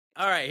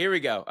All right, here we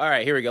go.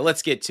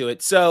 Let's get to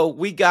it. So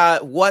we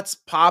got what's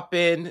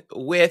poppin'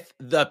 with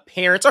the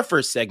parents, our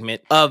first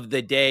segment of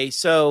the day.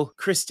 So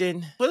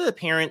Kristen, what do the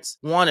parents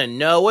want to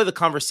know? What are the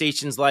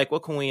conversations like?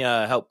 What can we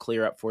help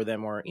clear up for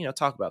them or,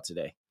 talk about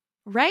today?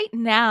 Right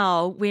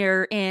now,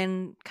 we're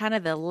in kind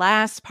of the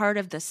last part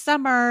of the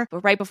summer, but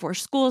right before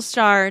school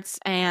starts.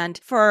 And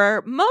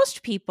for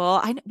most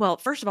people,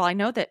 first of all, I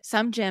know that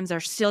some gyms are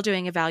still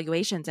doing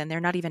evaluations and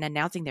they're not even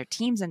announcing their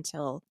teams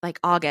until like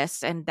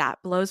August. And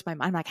that blows my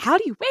mind. I'm like, how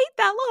do you wait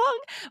that long?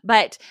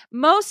 But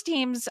most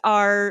teams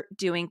are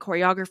doing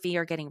choreography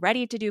or getting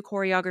ready to do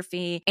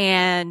choreography.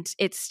 And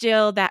it's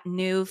still that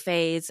new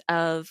phase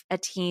of a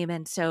team.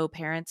 And so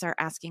parents are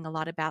asking a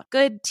lot about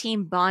good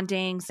team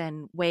bondings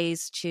and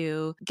ways to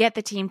get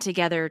the team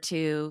together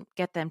to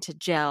get them to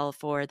gel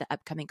for the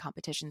upcoming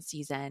competition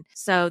season.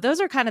 So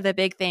those are kind of the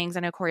big things.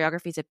 I know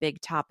choreography is a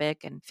big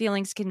topic and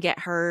feelings can get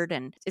hurt,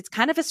 and it's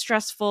kind of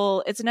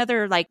it's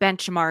another like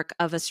benchmark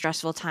of a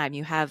stressful time.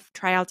 You have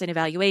tryouts and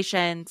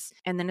evaluations,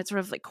 and then it's sort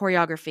of like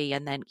choreography,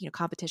 and then,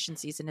 competition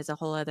season is a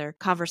whole other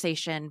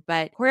conversation,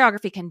 but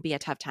choreography can be a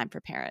tough time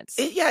for parents.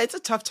 It's a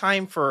tough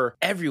time for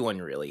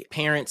everyone, really.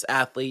 Parents,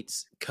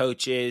 athletes,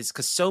 coaches,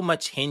 because so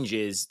much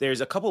hinges. There's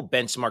a couple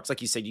benchmarks,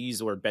 like you said, you use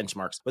the word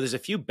benchmarks, but there's a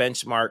few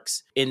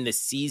benchmarks in the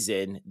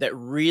season that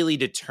really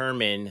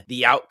determine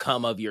the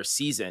outcome of your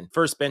season.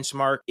 First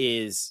benchmark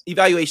is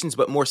evaluations,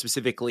 but more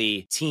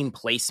specifically, team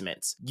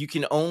placements.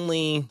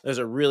 There's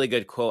a really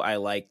good quote I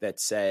like that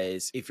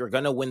says, if you're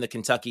going to win the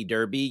Kentucky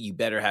Derby, you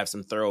better have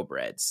some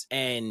thoroughbreds.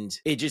 And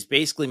it just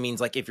basically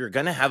means like, if you're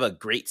going to have a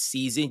great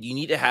season, you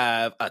need to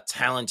have a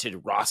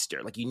talented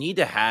roster. Like you need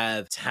to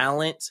have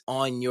talent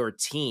on your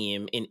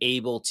team and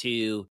able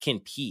to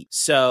compete.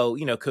 So,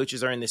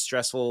 coaches are in this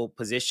stressful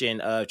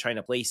position of trying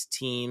to place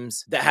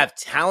teams that have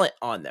talent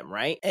on them,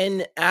 right?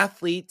 And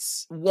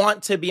athletes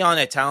want to be on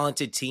a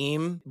talented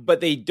team, but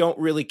they don't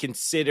really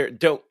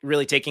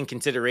take in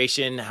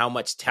consideration how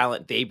much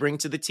talent they bring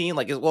to the team.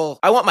 Like, well,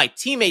 I want my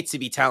teammates to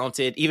be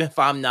talented, even if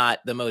I'm not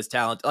the most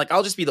talented. Like,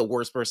 I'll just be the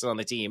worst person on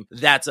the team.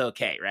 That's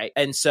okay, right?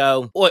 And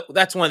so,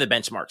 that's one of the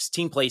benchmarks,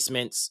 team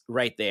placements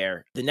right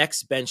there. The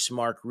next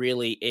benchmark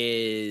really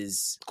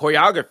is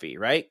choreography,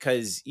 right?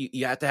 Because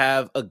you have to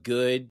have a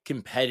good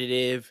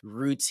competitive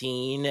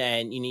routine,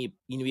 and you need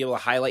to be able to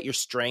highlight your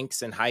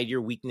strengths and hide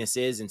your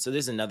weaknesses. And so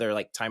there's another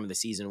like time of the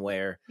season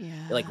where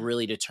it like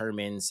really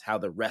determines how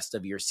the rest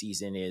of your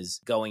season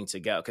is going to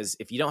go. Because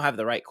if you don't have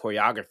the right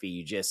choreography,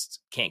 you just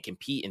can't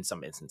compete in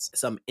some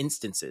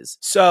instances.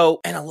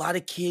 So, and a lot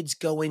of kids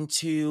go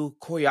into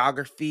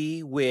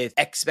choreography with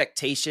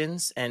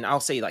expectations, and I'll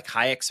say like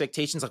high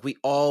expectations, like we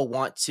all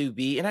want to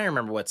be. And I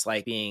remember what's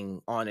like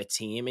being on a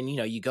team, and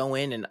you go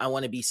in and I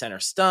want to be center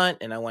stunt,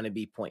 and I want to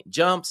be point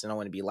jumps, and I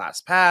want to be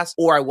last pass,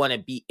 or I want to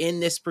be in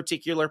this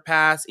particular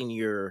pass, and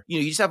you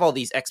just have all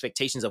these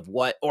expectations of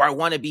or I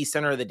want to be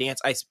center of the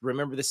dance. I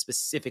remember this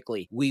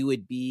specifically. We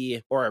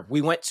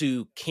went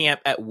to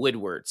camp at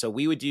Woodward. So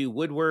we would do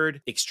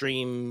Woodward,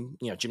 extreme,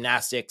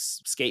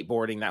 gymnastics,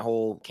 skateboarding, that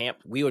whole camp.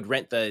 We would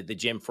rent the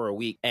gym for a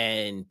week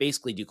and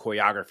basically do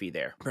choreography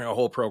there, bring a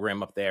whole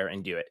program up there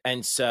and do it.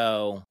 And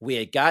so we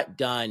had got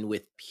done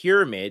with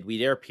pyramid. We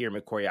did our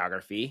pyramid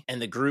choreography,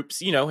 and the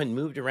groups, had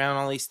moved around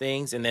all these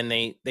things, and then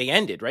they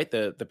ended, right?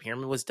 The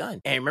pyramid was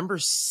done. And I remember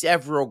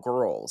several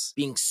girls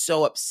being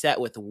so upset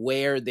with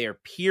where their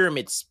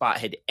pyramid spot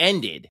had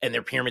ended, and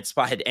their pyramid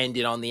spot had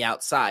ended on the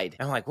outside.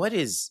 And I'm like,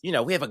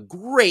 we have a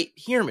great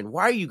pyramid.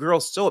 Why are you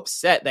girls so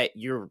upset that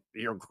your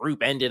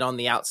group ended on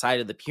the outside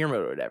of the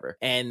pyramid or whatever?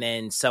 And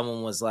then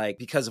someone was like,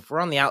 because if we're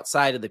on the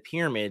outside of the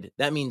pyramid,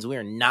 that means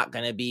we're not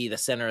going to be the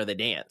center of the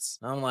dance.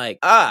 And I'm like,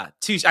 I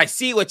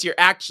see what you're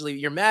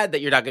mad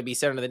that you're not going to be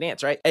center of the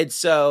dance, right? And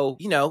so,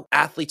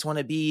 athletes want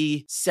to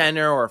be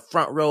center or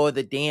front row of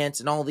the dance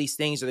and all these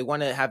things, or they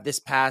want to have this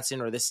pass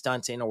in or this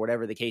stunt in or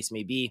whatever the case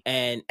may be.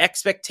 And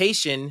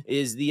expectation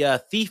is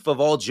the thief of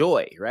all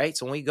joy, right?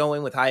 So when we go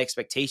in with high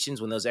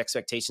expectations, when those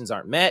expectations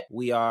aren't met,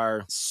 we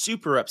are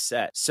super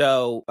upset.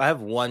 So I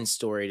have one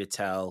story to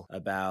tell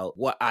about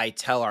what I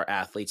tell our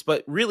athletes,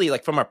 but really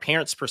like from our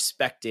parents'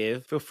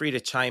 perspective, feel free to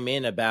chime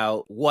in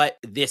about what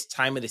this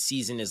time of the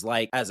season is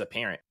like as a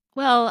parent.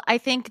 Well, I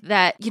think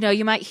that,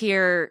 you might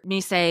hear me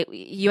say,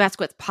 you ask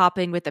what's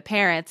popping with the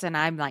parents, and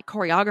I'm like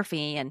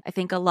choreography. And I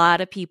think a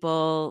lot of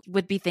people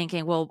would be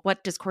thinking, well,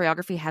 what does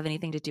choreography have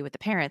anything to do with the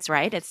parents,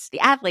 right? It's the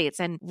athletes.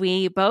 And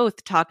we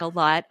both talk a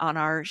lot on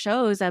our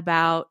shows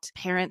about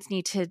parents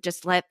need to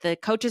just let the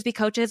coaches be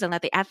coaches and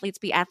let the athletes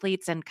be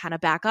athletes and kind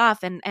of back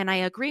off. And I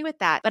agree with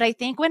that. But I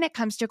think when it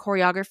comes to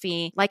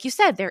choreography, like you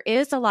said, there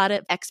is a lot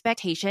of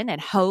expectation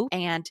and hope.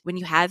 And when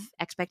you have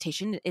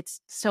expectation, it's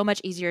so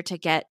much easier to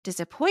get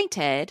disappointed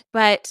disappointed.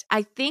 But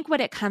I think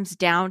what it comes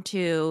down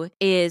to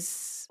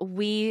is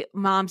we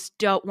moms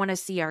don't want to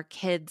see our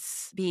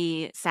kids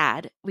be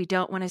sad. We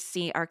don't want to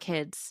see our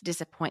kids'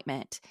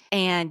 disappointment.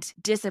 And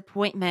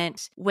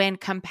disappointment, when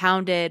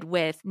compounded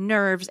with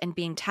nerves and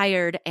being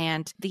tired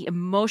and the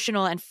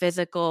emotional and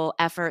physical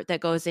effort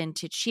that goes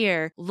into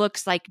cheer,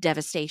 looks like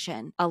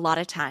devastation a lot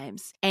of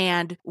times.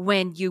 And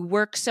when you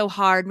work so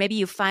hard, maybe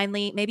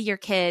your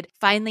kid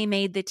finally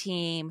made the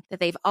team that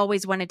they've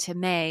always wanted to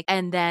make,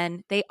 and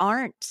then they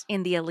aren't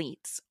in the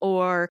elites,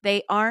 or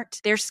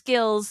their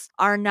skills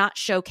are not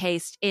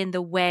showcased in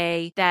the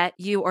way that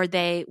you or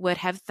they would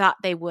have thought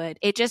they would.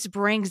 It just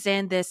brings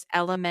in this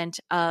element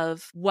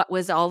of what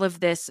was all of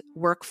this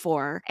work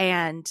for,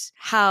 and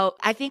how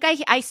I think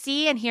I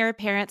see and hear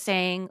parents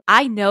saying,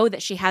 I know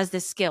that she has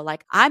this skill.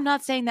 Like, I'm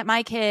not saying that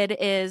my kid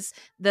is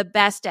the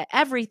best at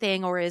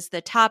everything or is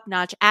the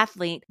top-notch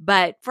athlete,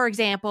 but for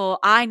example,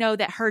 I know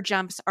that her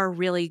jumps are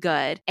really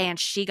good and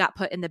she got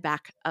put in the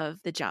back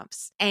of the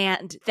jumps.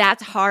 And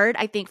that's hard,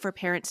 I think, for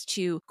parents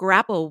to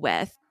grapple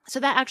with. So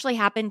that actually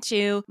happened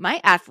to my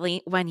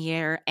athlete one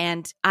year,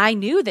 and I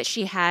knew that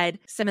she had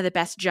some of the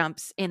best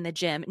jumps in the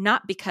gym,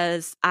 not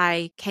because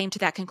I came to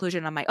that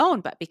conclusion on my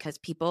own, but because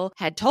people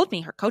had told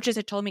me, her coaches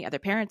had told me, other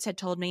parents had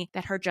told me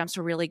that her jumps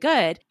were really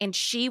good. And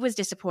she was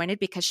disappointed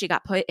because she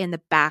got put in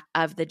the back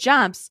of the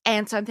jumps.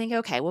 And so I'm thinking,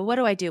 okay, well, what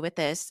do I do with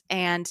this?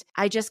 And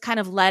I just kind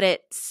of let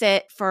it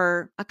sit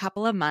for a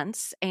couple of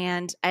months,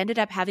 and I ended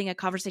up having a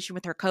conversation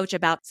with her coach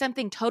about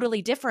something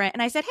totally different.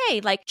 And I said, hey,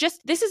 like,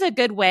 just this is a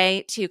good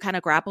way to kind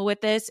of grapple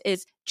with this,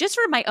 is just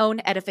for my own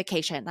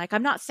edification. Like,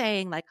 I'm not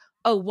saying like,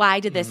 oh, why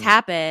did this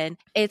happen?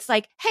 It's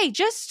like, hey,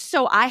 just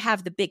so I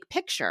have the big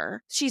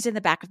picture. She's in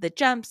the back of the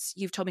jumps.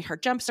 You've told me her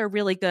jumps are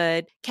really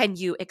good. Can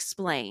you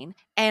explain?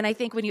 And I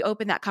think when you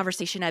open that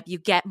conversation up, you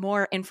get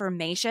more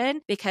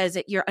information because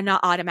you're not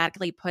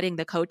automatically putting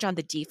the coach on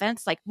the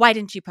defense. Like, why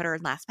didn't you put her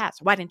in last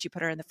pass? Why didn't you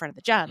put her in the front of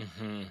the jump?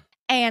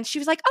 And she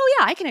was like, oh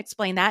yeah, I can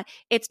explain that.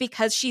 It's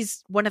because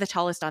she's one of the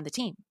tallest on the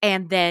team.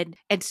 And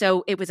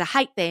so it was a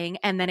height thing.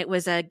 And then it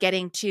was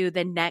getting to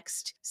the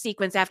next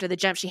sequence after the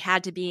jump. She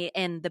had to be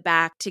in the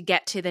back to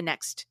get to the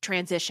next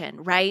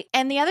transition, right?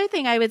 And the other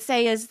thing I would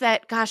say is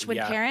that, gosh, when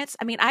parents,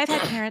 I mean, I've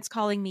had parents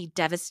calling me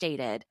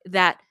devastated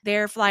that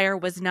their flyer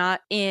was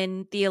not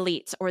in the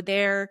elites, or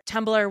their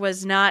tumbler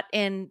was not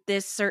in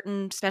this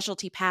certain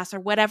specialty pass, or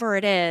whatever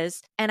it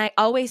is. And I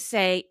always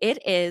say, it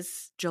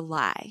is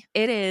July.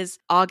 It is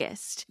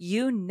August.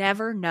 You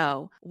never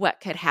know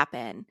what could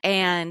happen.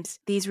 And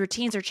these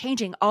routines are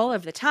changing all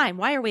of the time.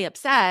 Why are we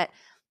upset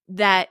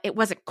that it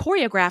wasn't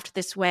choreographed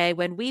this way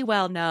when we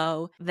well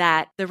know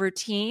that the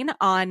routine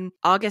on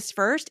August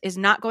 1st is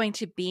not going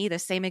to be the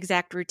same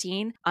exact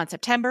routine on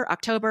September,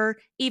 October,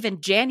 even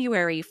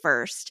January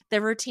 1st.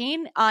 The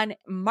routine on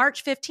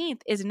March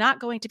 15th is not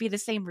going to be the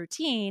same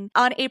routine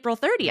on April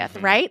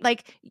 30th, right?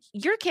 Like,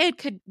 your kid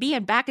could be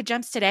in back of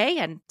jumps today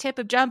and tip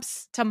of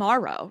jumps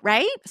tomorrow,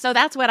 right? So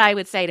that's what I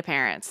would say to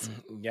parents.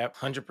 Yep,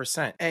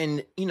 100%.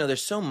 And,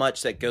 there's so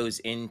much that goes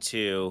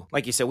into,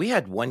 like you said, we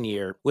had 1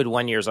 year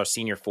as our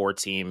senior 4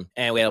 team,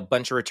 and we had a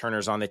bunch of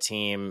returners on the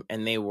team,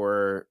 and they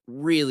were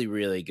really,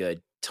 really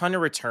good. Ton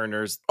of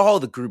returners. All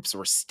the groups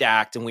were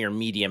stacked, and we were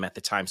medium at the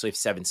time. So we have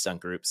 7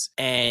 stunt groups.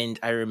 And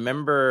I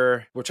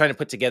remember we're trying to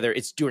put together,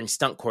 it's during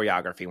stunt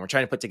choreography, and we're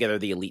trying to put together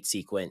the elite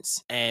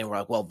sequence. And we're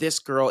like, well, this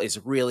girl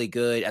is really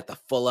good at the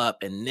full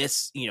up, and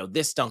this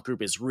stunt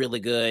group is really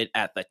good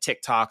at the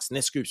TikToks, and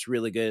this group's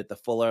really good at the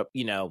full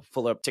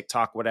up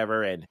TikTok,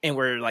 whatever. And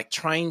we're like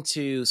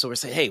so we're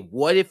saying, hey,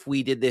 what if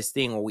we did this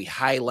thing where we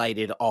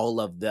highlighted all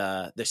of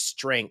the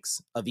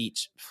strengths of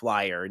each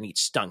flyer and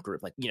each stunt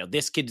group? Like,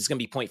 this kid is going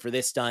to be point for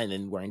this stunt,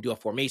 and we're going to do a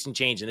formation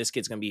change, and this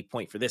kid's going to be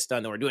point for this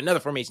stunt, and we're doing another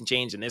formation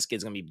change, and this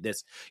kid's going to be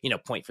this,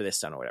 point for this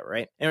stunt or whatever,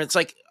 right? And it's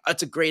like,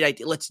 that's a great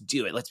idea. Let's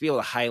do it. Let's be able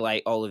to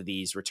highlight all of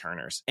these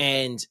returners.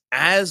 And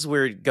as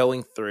we're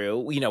going through,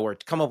 we're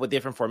come up with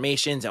different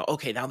formations. And,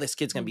 okay, now this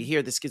kid's going to be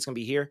here. This kid's going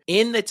to be here.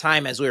 In the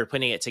time as we were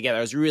putting it together,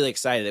 I was really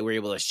excited that we were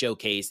able to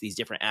showcase these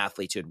different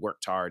athletes who had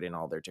worked hard and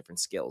all their different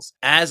skills.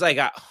 As I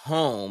got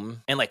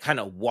home and like kind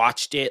of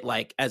watched it,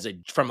 like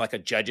from like a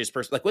judge's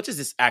perspective, like, what does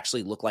this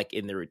actually look like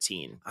in the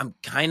routine? I'm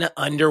kind of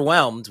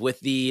underwhelmed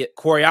with the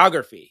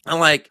choreography. I'm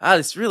like,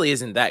 this really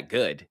isn't that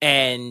good.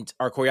 And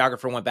our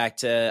choreographer went back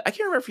to, I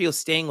can't remember if he was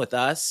staying with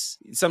us.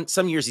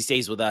 Some years he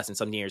stays with us, and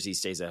some years he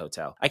stays at a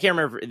hotel. I can't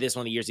remember if this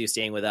one of the years he was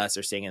staying with us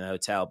or staying in the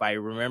hotel, but I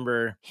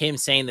remember him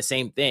saying the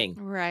same thing.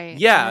 Right.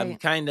 Yeah, right. I'm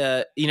kind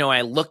of,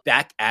 I look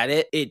back at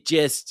it,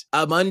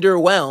 I'm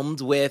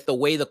underwhelmed with the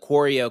way the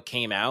choreo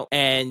came out.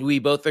 And we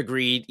both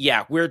agreed,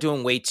 yeah, we're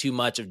doing way too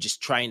much of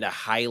just trying to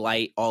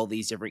highlight all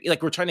these different,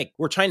 like, we're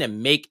trying to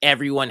make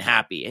everyone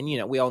happy.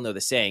 And, we all know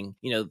the saying,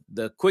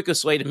 the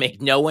quickest way to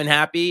make no one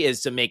happy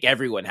is to make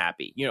everyone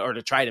happy, or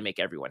to try to make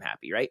everyone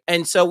happy, right?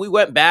 And so we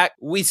went back,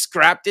 we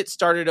scrapped it,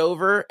 started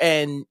over,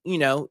 and,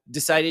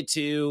 decided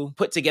to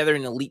put together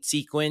an elite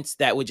sequence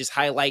that would just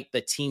highlight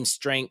the team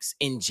strengths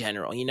in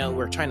general.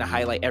 We're trying to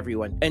highlight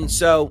everyone. And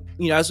so,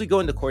 as we go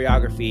into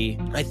choreography,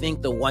 I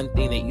think the one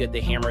thing that you have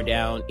to hammer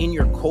down in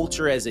your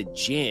culture as a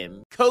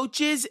gym,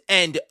 coaches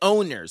and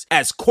owners,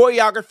 as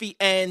choreography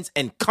ends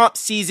and comp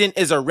season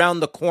is around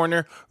the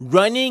corner,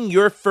 running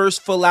your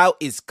first full out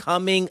is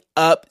coming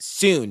up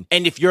soon.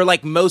 And if you're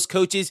like most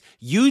coaches,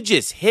 you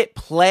just hit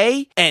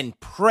play and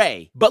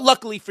pray. But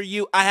luckily for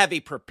you, I have a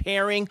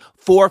preparing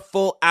for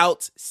full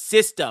outs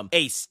system,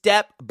 a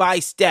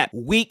step-by-step,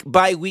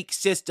 week-by-week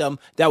system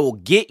that will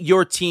get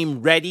your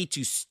team ready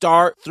to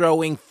start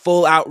throwing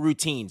full out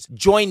routines.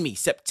 Join me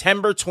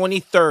September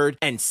 23rd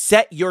and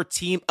set your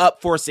team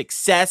up for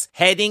success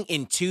heading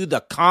into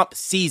the comp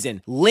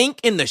season. Link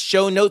in the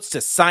show notes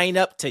to sign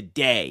up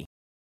today.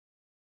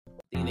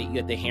 That you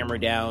have to hammer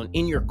down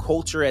in your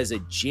culture as a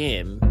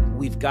gym,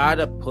 we've got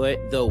to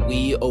put the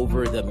we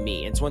over the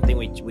me. It's one thing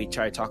we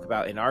try to talk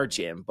about in our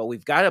gym, but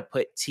we've got to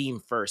put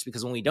team first,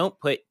 because when we don't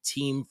put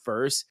team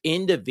first,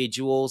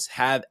 individuals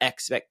have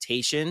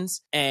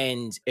expectations.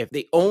 And if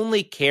they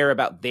only care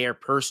about their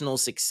personal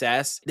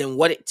success, then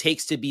what it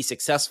takes to be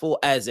successful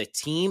as a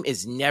team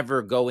is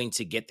never going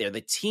to get there.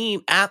 The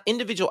team,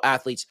 individual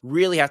athletes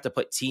really have to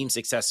put team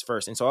success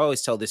first. And so I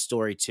always tell this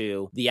story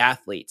to the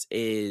athletes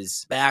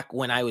is back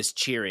when I was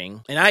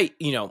cheering, and I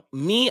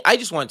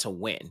just wanted to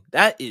win.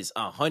 That is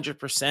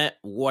 100%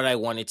 what I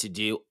wanted to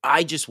do.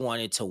 I just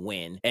wanted to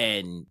win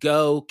and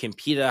go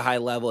compete at a high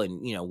level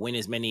and, win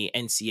as many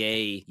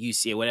NCAA,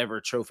 UCA,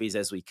 whatever trophies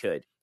as we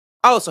could.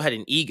 I also had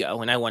an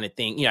ego, and I wanted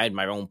I had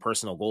my own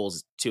personal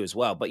goals too as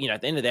well. But,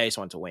 at the end of the day, I just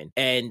wanted to win.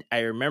 And I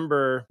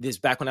remember this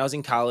back when I was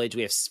in college,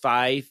 we have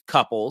 5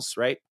 couples,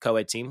 right?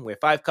 Co-ed team. We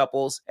have 5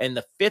 couples, and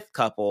the 5th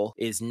couple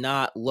is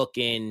not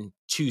looking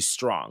too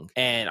strong.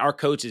 And our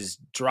coach is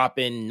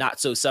dropping not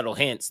so subtle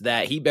hints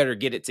that he better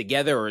get it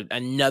together or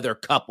another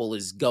couple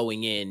is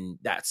going in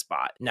that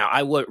spot. Now,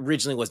 I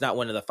originally was not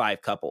one of the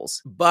 5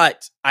 couples,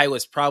 but I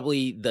was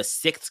probably the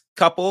 6th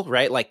couple,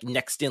 right? Like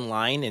next in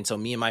line. And so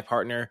me and my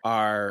partner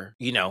are,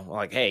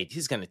 like, hey,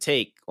 he's going to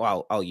take,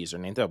 well, I'll use her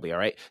name. That'll be all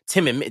right.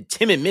 Tim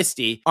and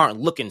Misty aren't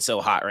looking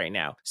so hot right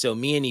now. So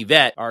me and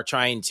Yvette are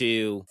trying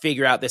to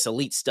figure out this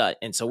elite stunt.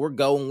 And so we're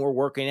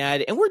working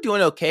at it, and we're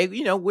doing okay.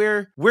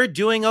 We're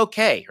doing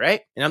okay,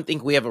 right? And I'm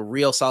thinking we have a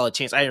real solid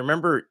chance. I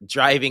remember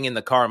driving in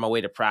the car on my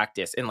way to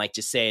practice and like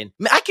just saying,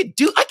 man, I could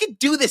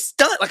do this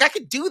stunt. Like I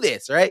could do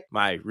this, right?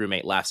 My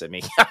roommate laughs at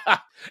me.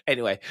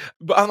 Anyway,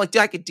 but I'm like,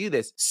 dude, I could do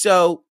this.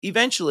 So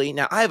eventually,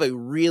 now I have a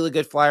really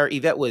good flyer.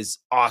 Yvette was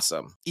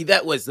awesome.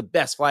 Yvette was the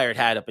best flyer it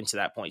had up until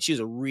that point. She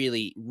was a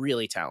really,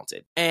 really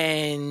talented.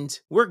 And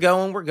we're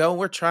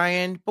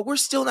trying, but we're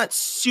still not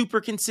super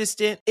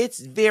consistent. It's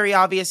very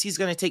obvious he's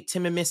going to take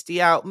Tim and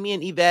Misty out. Me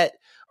and Yvette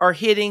are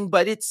hitting,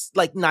 but it's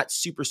like not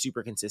super,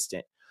 super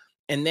consistent.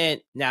 And then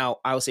now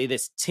I will say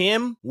this,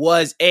 Tim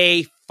was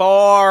a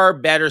far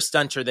better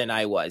stunter than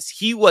I was.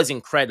 He was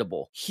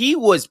incredible. He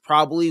was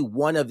probably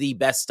one of the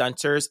best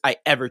stunters I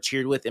ever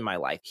cheered with in my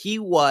life. He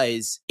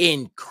was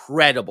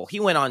incredible. He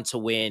went on to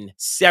win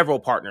several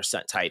partner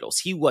stunt titles.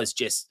 He was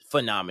just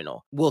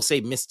phenomenal. We'll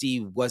say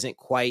Misty wasn't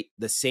quite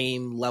the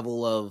same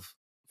level of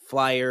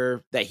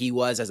flyer that he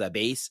was as a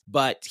base,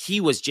 but he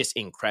was just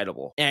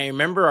incredible. And I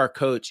remember our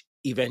coach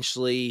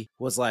eventually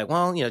was like,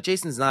 well,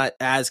 Jason's not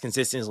as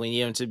consistent as we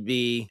need him to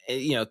be.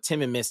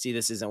 Tim and Misty,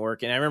 this isn't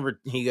working. I remember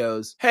he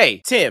goes,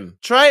 hey, Tim,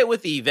 try it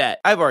with Yvette.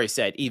 I've already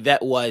said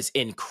Yvette was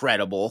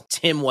incredible.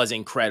 Tim was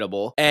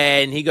incredible.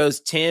 And he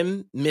goes,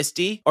 Tim,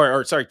 Misty,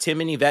 or sorry,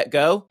 Tim and Yvette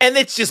go. And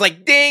it's just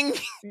like, ding,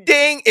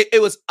 ding.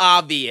 It was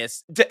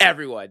obvious to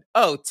everyone.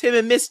 Oh, Tim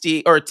and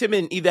Misty, or Tim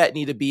and Yvette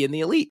need to be in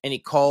the elite. And he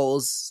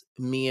calls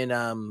me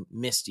and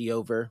Misty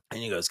over, and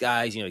he goes,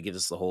 guys, give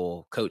us the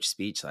whole coach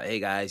speech, like, hey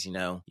guys, you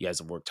guys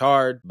have worked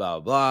hard, blah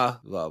blah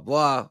blah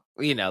blah,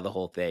 the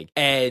whole thing.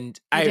 And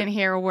I didn't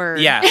hear a word.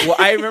 Yeah, well,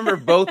 I remember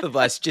both of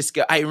us just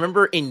go, I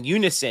remember in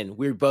unison,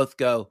 we both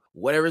go,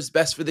 whatever's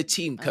best for the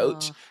team,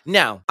 coach.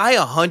 Now, I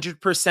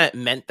 100%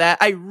 meant that.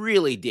 I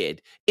really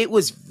did. It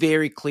was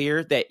very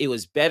clear that it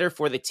was better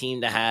for the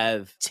team to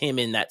have Tim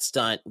in that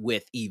stunt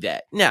with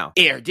Yvette. Now,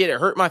 did it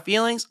hurt my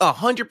feelings?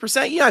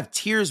 100%. I have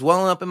tears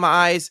welling up in my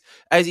eyes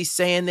as he's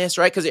saying this,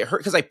 right? Because it hurt,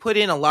 because I put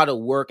in a lot of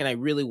work and I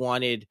really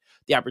wanted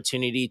the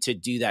opportunity to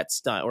do that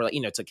stunt, or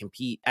to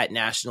compete at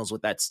nationals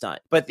with that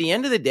stunt. But at the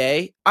end of the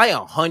day, I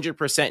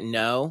 100%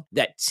 know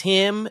that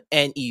Tim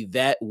and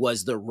Yvette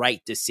was the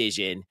right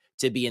decision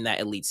to be in that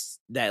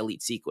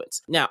elite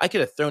sequence. Now, I could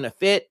have thrown a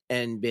fit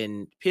and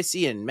been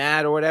pissy and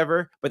mad or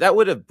whatever, but that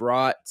would have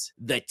brought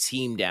the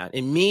team down.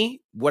 And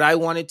me, what I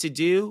wanted to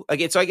do.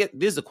 Again, so I get,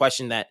 this is a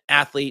question that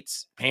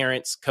athletes,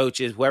 parents,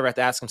 coaches, whoever have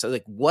to ask themselves,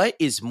 like, what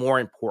is more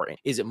important?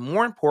 Is it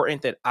more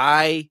important that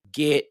I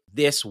get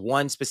this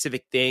one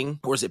specific thing,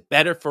 or is it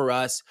better for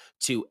us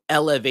to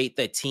elevate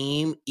the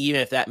team,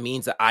 even if that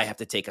means that I have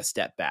to take a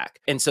step back?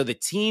 And so the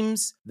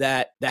teams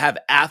that have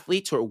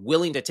athletes who are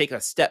willing to take a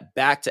step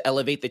back to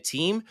elevate the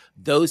team,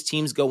 those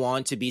teams go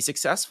on to be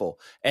successful.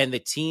 And the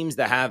teams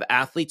that have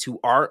athletes who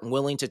aren't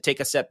willing to take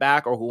a step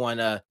back, or who want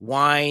to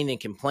whine and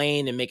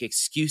complain and make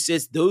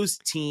excuses, those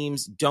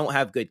teams don't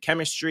have good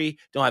chemistry,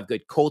 don't have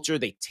good culture.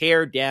 They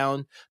tear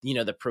down,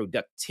 the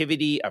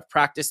productivity of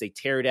practice. They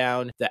tear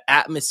down the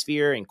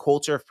atmosphere and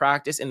culture of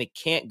practice, and they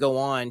can't go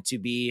on to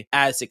be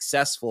as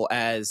successful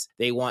as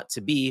they want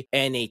to be.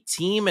 And a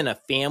team and a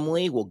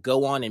family will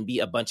go on and be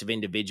a bunch of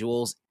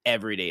individuals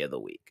every day of the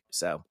week.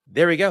 So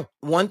there we go.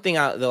 One thing,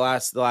 the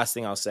last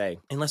thing I'll say,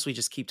 unless we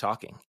just keep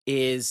talking,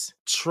 is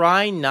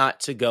try not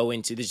to go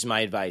into, this is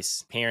my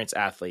advice, parents,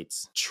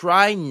 athletes,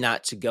 try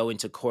not to go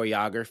into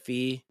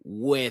choreography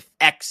with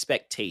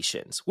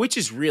expectations, which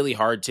is really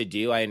hard to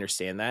do. I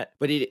understand that,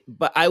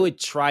 but I would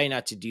try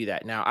not to do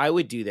that. Now, I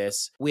would do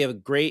this. We have a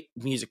great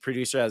music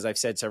producer, as I've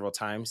said several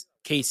times.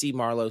 Casey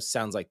Marlowe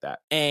sounds like that.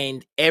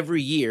 And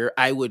every year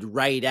I would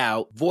write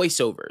out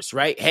voiceovers,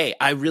 right? Hey,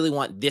 I really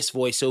want this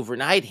voiceover.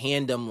 And I'd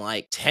hand them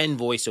like 10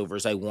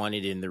 voiceovers I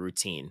wanted in the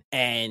routine.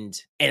 And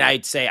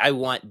I'd say, I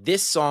want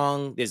this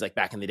song. There's like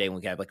back in the day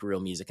when we had like real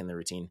music in the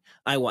routine.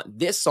 I want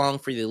this song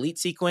for the elite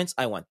sequence.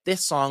 I want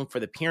this song for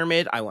the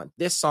pyramid. I want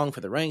this song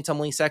for the running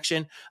tumbling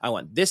section. I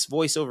want this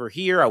voiceover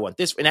here. I want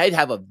this. And I'd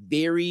have a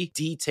very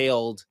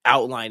detailed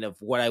outline of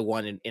what I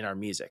wanted in our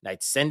music. And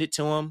I'd send it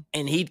to him,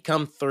 and he'd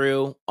come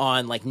through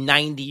on like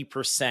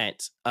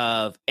 90%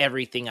 of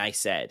everything I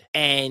said.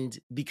 And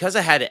because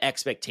I had an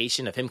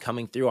expectation of him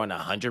coming through on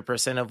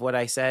 100% of what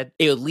I said,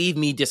 it would leave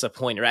me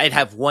disappointed. I'd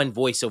have one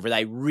voiceover that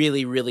I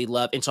really, really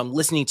loved. And so I'm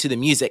listening to the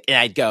music and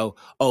I'd go,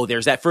 oh,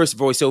 there's that first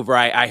voiceover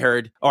I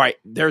heard. All right,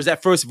 there's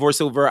that first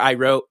voiceover I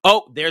wrote.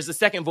 Oh, there's the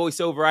second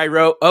voiceover I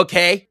wrote.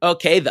 Okay.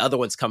 The other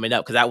one's coming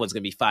up because that one's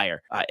going to be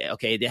fire.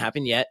 Okay, it didn't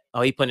happen yet.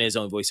 Oh, he put in his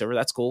own voiceover.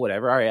 That's cool.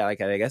 Whatever. All right, I like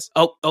it, I guess.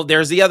 Oh,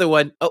 there's the other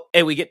one. Oh,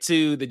 and we get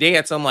to the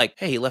dance. I'm like,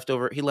 hey, he left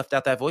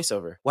out that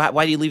voiceover.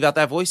 Why do you leave out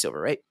that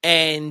voiceover, right?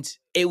 And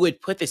it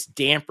would put this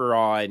damper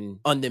on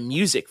the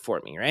music for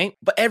me, right?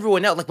 But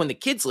everyone else, like when the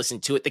kids listen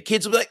to it, the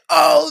kids will be like,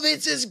 oh,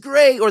 this is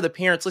great. Or the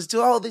parents listen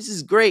to, oh, this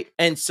is great.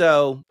 And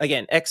so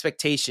again,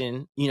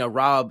 expectation,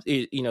 Rob,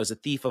 is a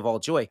thief of all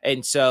joy.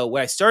 And so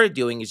what I started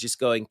doing is just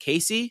going,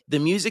 Casey, the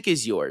music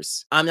is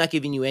yours. I'm not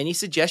giving you any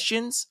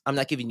suggestions. I'm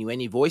not giving you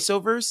any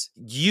voiceovers.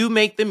 You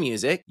make the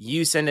music,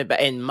 you send it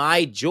back. And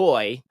my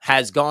joy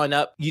has gone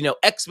up,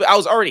 I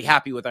was already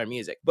happy with our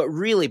music, but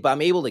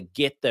I'm able to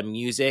get the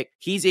music.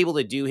 He's able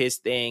to do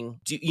his thing,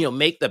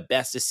 make the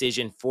best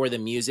decision for the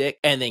music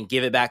and then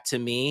give it back to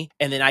me.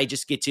 And then I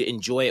just get to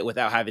enjoy it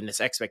without having this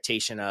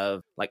expectation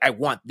of like, I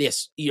want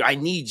this, I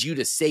need you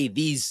to say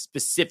these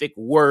specific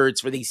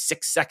words for these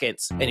 6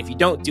 seconds. And if you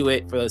don't do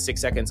it for those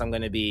 6 seconds, I'm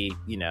going to be,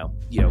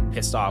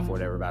 pissed off or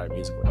whatever about our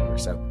music, or whatever.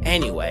 So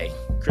anyway,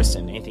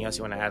 Kristen, anything else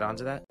you want to add on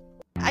to that?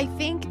 I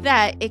think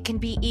that it can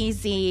be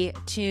easy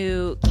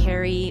to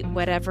carry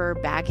whatever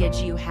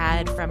baggage you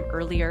had from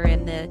earlier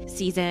in the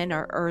season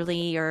or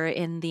earlier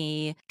in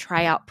the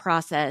tryout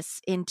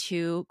process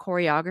into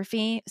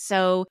choreography.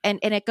 So, and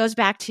it goes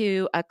back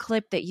to a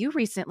clip that you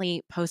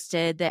recently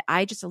posted that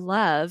I just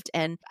loved,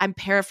 and I'm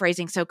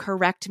paraphrasing, so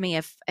correct me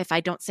if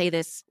I don't say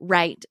this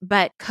right,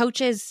 but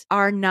coaches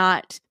are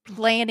not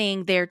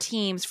planning their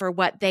teams for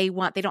what they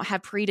want. They don't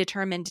have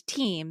predetermined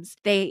teams.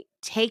 They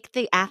take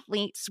the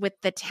athletes with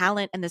the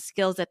talent and the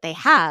skills that they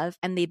have,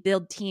 and they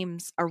build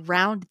teams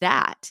around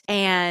that.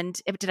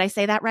 And did I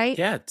say that right?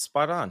 Yeah, it's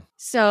spot on.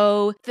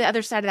 So the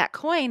other side of that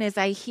coin is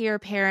I hear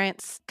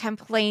parents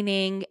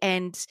complaining,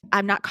 and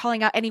I'm not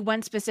calling out any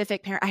one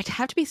specific parent. I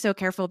have to be so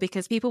careful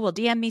because people will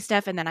DM me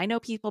stuff, and then I know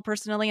people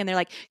personally and they're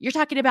like, you're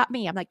talking about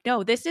me. I'm like,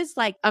 no, this is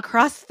like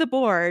across the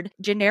board.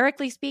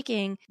 Generically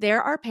speaking,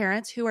 there are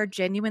parents who are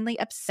genuinely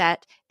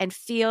upset and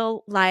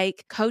feel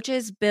like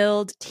coaches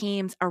build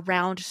teams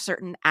around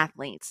certain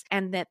athletes,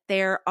 and that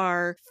there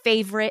are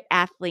favorite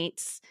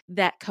athletes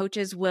that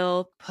coaches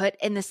will put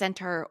in the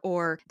center,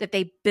 or that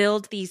they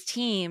build these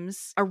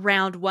teams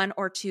around one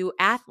or two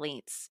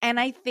athletes. And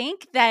I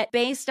think that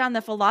based on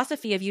the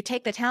philosophy of you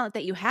take the talent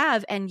that you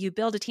have and you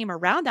build a team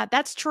around that,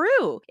 that's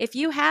true. If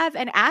you have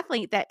an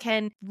athlete that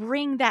can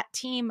bring that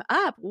team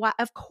up,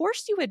 of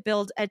course you would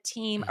build a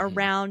team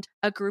around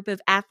a group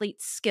of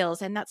athletes'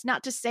 skills. And that's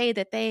not to say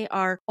that they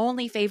are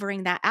only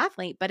favoring that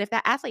athlete, but if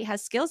that athlete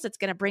has skills that's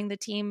going to bring the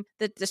team,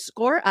 the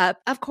score up,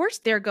 of course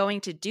they're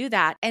going to do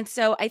that. And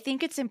so I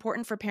think it's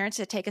important for parents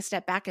to take a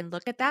step back and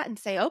look at that and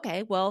say,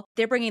 okay, well,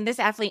 they're bringing this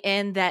athlete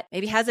in that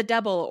maybe has a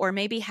double or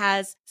maybe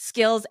has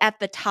skills at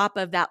the top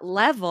of that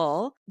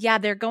level. Yeah,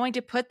 they're going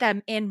to put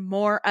them in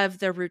more of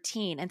the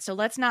routine. And so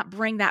let's not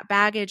bring that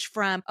baggage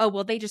from, oh,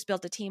 well, they just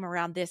built a team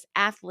around this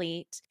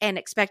athlete and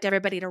expect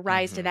everybody to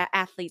rise to that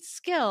athlete's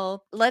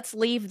skill. Let's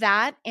leave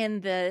that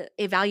in the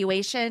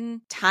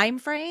evaluation time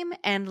frame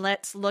and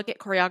let's look at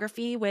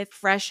choreography with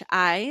fresh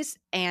eyes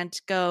and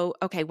go,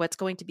 okay, what's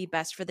going to be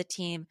best for the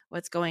team?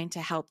 What's going to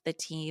help the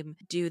team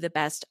do the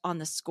best on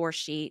the score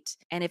sheet?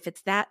 And if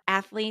it's that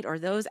athlete or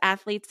those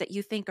athletes that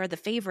you think are the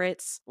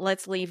favorites,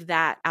 let's leave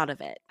that out of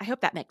it. I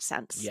hope that makes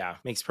sense. Yeah,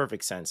 makes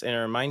perfect sense. And it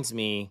reminds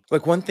me,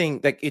 like, one thing,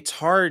 like, it's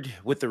hard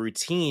with the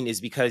routine is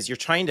because you're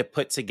trying to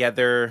put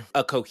together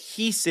a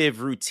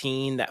cohesive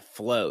routine that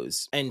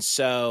flows. And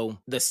so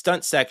the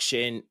stunt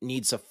section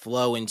needs to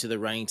flow into the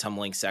running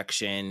tumbling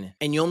section.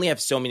 And you only have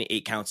so many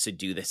 8 counts to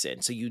do this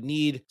in.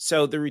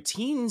 So the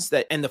routines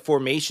that, and the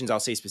formations, I'll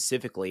say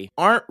specifically,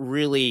 aren't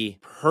really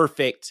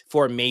perfect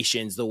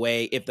formations the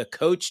way if the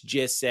coach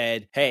just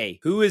said, hey,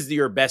 who is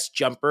your best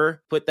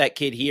jumper? Put that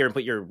kid here and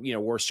put your,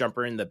 worst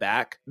jumper in the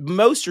back.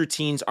 Most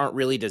routines aren't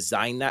really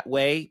designed that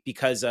way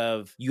because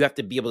of you have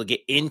to be able to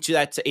get into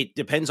that. It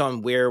depends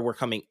on where we're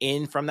coming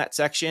in from that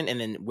section and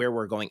then where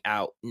we're going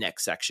out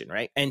next section,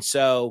 right? And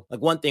so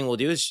like one thing we'll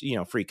do is,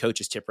 free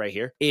coaches tip right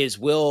here is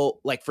we'll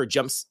like for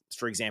jumps,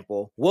 for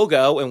example, we'll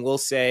go and we'll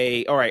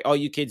say, all right, all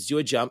you kids do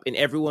a jump and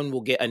everyone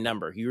will get a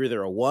number. You're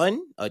either a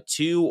 1, a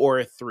 2, or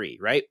a 3,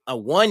 right? A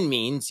 1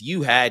 means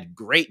you had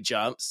great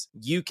jumps.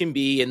 You can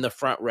be in the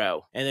front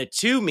row. And a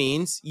 2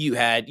 means you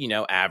had,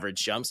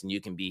 average jumps and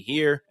you can be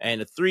here.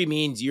 And a 3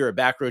 means you're a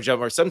back row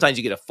jumper. Sometimes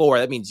you get a 4.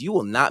 That means you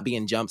will not be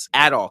in jumps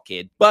at all,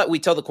 kid. But we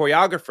tell the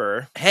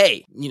choreographer,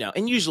 hey,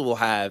 and usually we'll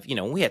have,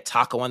 when we had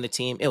Taco on the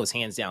team, it was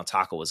hands down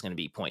Taco was going to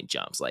be point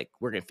jumps. Like,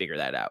 we're going to figure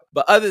that out.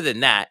 But other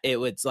than that, it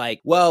was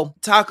like, well,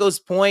 Taco's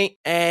point,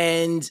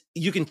 and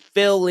you can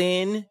fill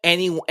in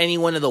any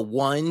one of the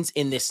 1s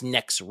in this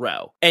next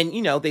row. And,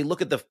 they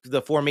look at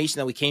the formation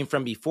that we came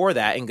from before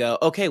that and go,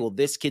 okay, well,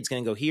 this kid's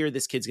going to go here.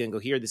 This kid's going to go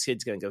here. This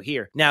kid's going to go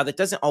here. Now, that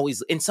doesn't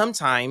always, and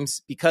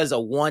sometimes because a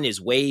 1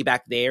 is way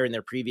back there in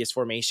their previous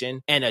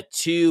formation and a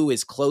 2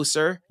 is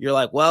closer, you're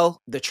like,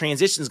 well, the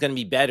transition is going to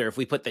be better if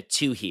we put the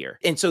 2 here.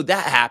 And so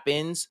that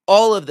happens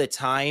all of the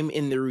time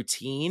in the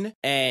routine.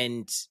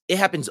 And it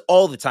happens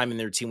all the time in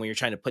the routine when you're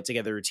trying to put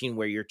together a routine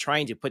where you're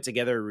trying to put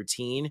together a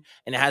routine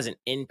and it has an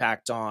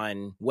impact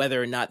on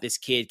whether or not this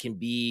kid can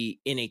be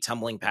in a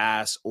tumbling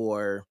pass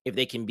or if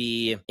they can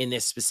be in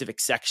this specific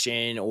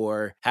section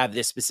or have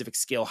this specific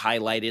skill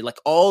highlighted. Like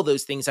all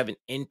those things have an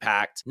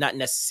impact, not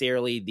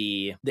necessarily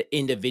the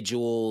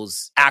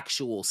individual's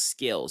actual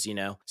skills,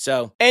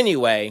 So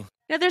anyway.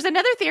 Now, there's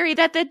another theory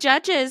that the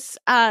judges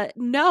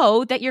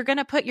know that you're going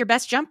to put your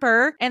best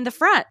jumper in the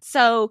front.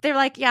 So they're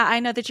like, yeah, I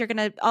know that you're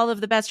going to all of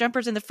the best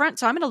jumpers in the front,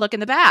 so I'm going to look in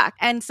the back.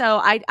 And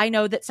so I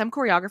know that some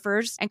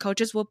choreographers and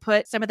coaches will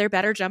put some of their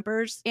better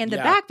jumpers in the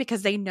back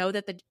because they know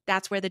that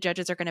that's where the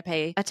judges are going to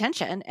pay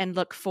attention and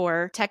look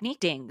for technique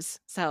dings.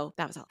 So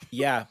that was all.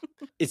 Yeah.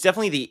 It's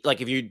definitely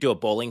if you do a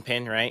bowling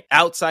pin, right?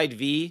 Outside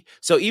V.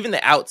 So even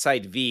the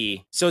outside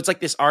V. So it's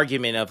like this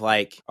argument of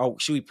like, oh,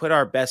 should we put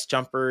our best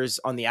jumpers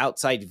on the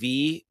outside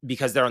V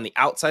because they're on the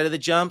outside of the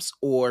jumps,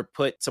 or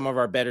put some of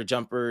our better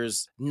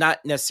jumpers not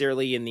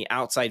necessarily in the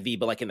outside V,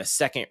 but like in the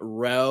second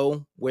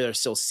row where they're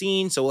still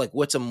seen? So like,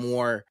 what's a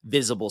more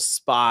visible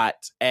spot?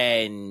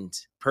 And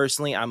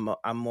personally, I'm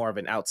more of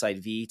an outside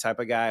V type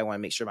of guy. I want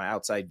to make sure my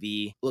outside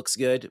V looks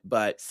good,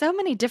 but so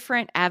many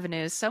different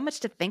avenues, so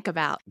much to think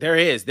about.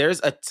 There's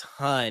a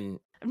ton.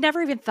 I've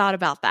never even thought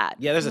about that.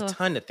 Yeah, there's a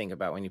ton to think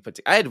about when you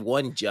I had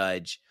one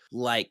judge,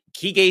 like,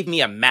 he gave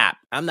me a map.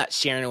 I'm not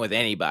sharing it with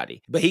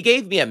anybody, but he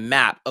gave me a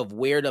map of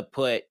where to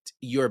put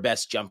your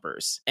best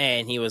jumpers.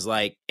 And he was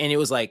like, and it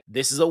was like,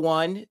 this is a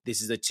 1,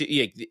 this is a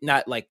 2,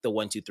 not like the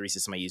 1, 2, 3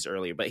 system I used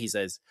earlier, but he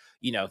says,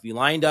 if you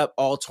lined up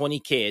all 20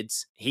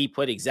 kids, he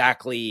put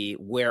exactly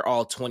where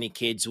all 20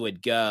 kids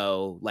would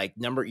go. Like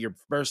your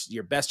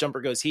best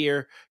jumper goes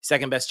here,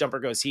 second best jumper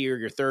goes here,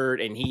 your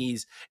third, and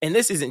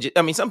this isn't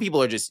just, some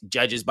people are just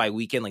judges by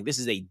weekend. Like, this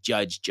is a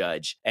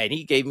judge. And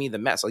he gave me the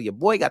map. So your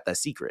boy got the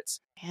secrets.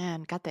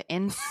 Man, got the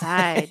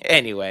inside.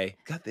 Anyway,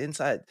 got the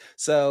inside.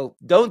 So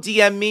don't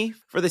DM me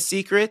for the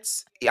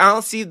secrets. I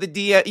don't see the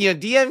DM.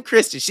 DM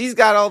Kristen. She's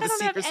got all the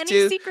secrets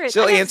too. Secrets.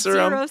 She'll answer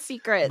them. Zero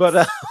secrets.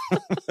 But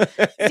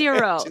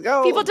 0.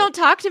 People don't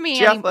talk to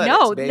me anymore.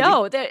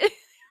 No.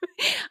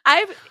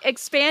 I've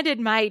expanded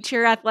my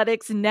cheer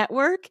athletics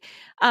network,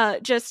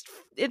 just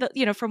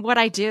from what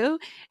I do,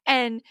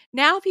 and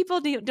now people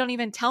don't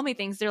even tell me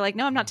things. They're like,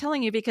 "No, I'm not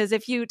telling you because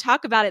if you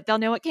talk about it, they'll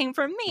know it came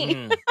from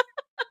me."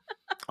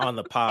 On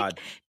the pod.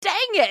 Dang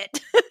it.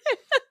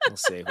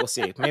 We'll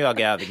see. Maybe I'll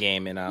get out of the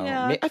game and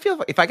I feel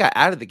like if I got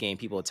out of the game,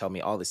 people would tell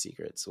me all the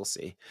secrets. We'll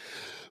see.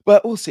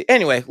 But we'll see.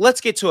 Anyway, let's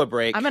get to a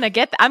break. I'm gonna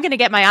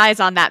get my eyes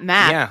on that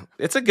map. Yeah,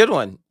 it's a good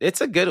one.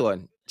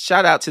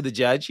 Shout out to the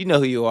judge. You know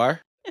who you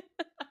are.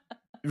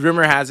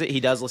 Rumor has it he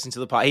does listen to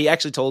the pod. He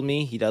actually told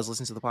me he does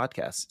listen to the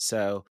podcast.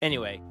 So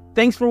anyway.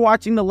 Thanks for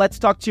watching the Let's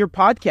Talk Cheer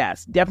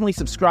podcast. Definitely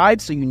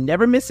subscribe so you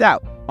never miss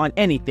out on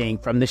anything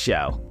from the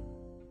show.